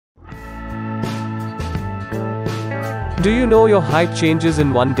Do you know your height changes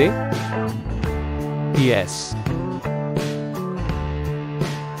in one day? Yes.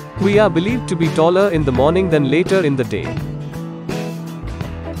 We are believed to be taller in the morning than later in the day.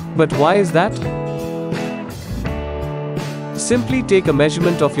 But why is that? Simply take a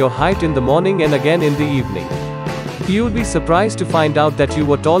measurement of your height in the morning and again in the evening. You would be surprised to find out that you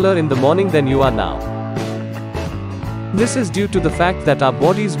were taller in the morning than you are now. This is due to the fact that our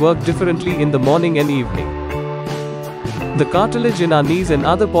bodies work differently in the morning and evening. The cartilage in our knees and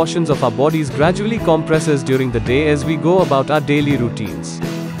other portions of our bodies gradually compresses during the day as we go about our daily routines.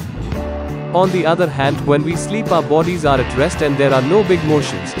 On the other hand, when we sleep, our bodies are at rest and there are no big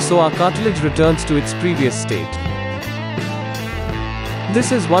motions, so our cartilage returns to its previous state.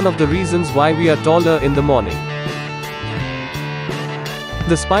 This is one of the reasons why we are taller in the morning.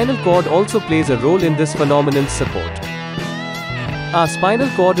 The spinal cord also plays a role in this phenomenon support. Our spinal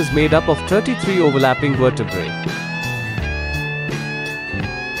cord is made up of 33 overlapping vertebrae.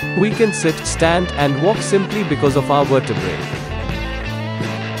 We can sit, stand, and walk simply because of our vertebrae.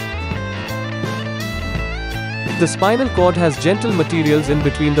 The spinal cord has gentle materials in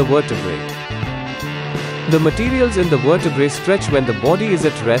between the vertebrae. The materials in the vertebrae stretch when the body is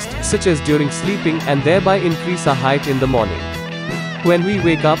at rest, such as during sleeping, and thereby increase our height in the morning. When we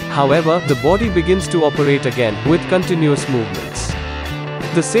wake up, however, the body begins to operate again, with continuous movements.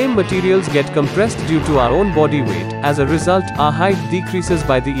 The same materials get compressed due to our own body weight. As a result, our height decreases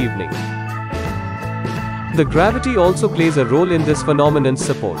by the evening. The gravity also plays a role in this phenomenon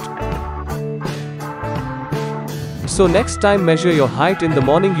support. So next time measure your height in the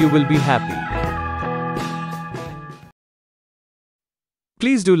morning, you will be happy.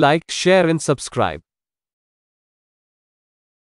 Please do like, share and subscribe.